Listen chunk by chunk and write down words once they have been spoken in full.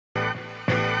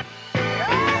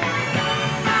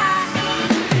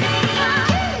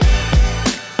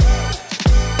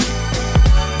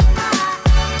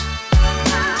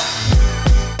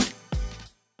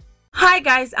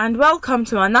guys, and welcome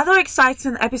to another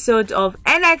exciting episode of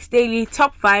NX Daily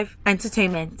Top 5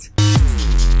 Entertainment.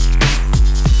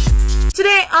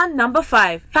 Today on number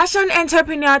 5, fashion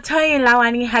entrepreneur Toyin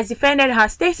Lawani has defended her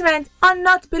statement on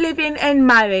not believing in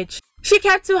marriage. She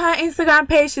kept to her Instagram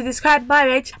page to describe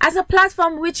marriage as a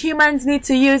platform which humans need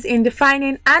to use in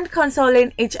defining and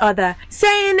consoling each other,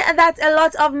 saying that a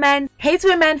lot of men hate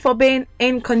women for being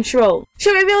in control.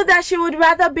 She revealed that she would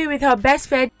rather be with her best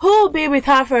friend who will be with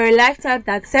her for a lifetime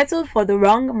than settle for the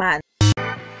wrong man.